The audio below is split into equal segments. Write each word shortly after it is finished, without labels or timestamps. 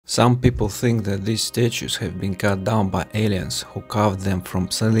Some people think that these statues have been cut down by aliens who carved them from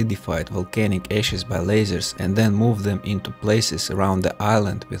solidified volcanic ashes by lasers and then moved them into places around the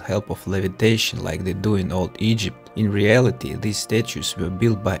island with help of levitation like they do in old Egypt. In reality, these statues were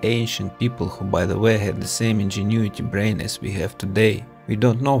built by ancient people who, by the way, had the same ingenuity brain as we have today. We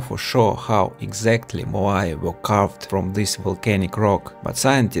don't know for sure how exactly Moai were carved from this volcanic rock, but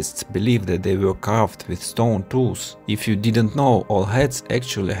scientists believe that they were carved with stone tools. If you didn't know, all heads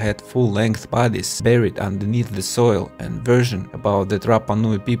actually had full-length bodies buried underneath the soil, and version about that Rapa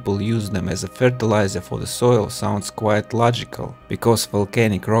Nui people used them as a fertilizer for the soil sounds quite logical, because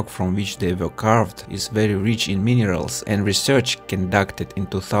volcanic rock from which they were carved is very rich in minerals, and research conducted in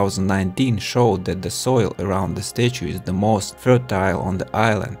 2019 showed that the soil around the statue is the most fertile on the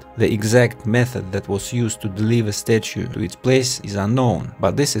island. The exact method that was used to deliver a statue to its place is unknown,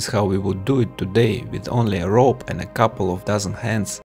 but this is how we would do it today with only a rope and a couple of dozen hands.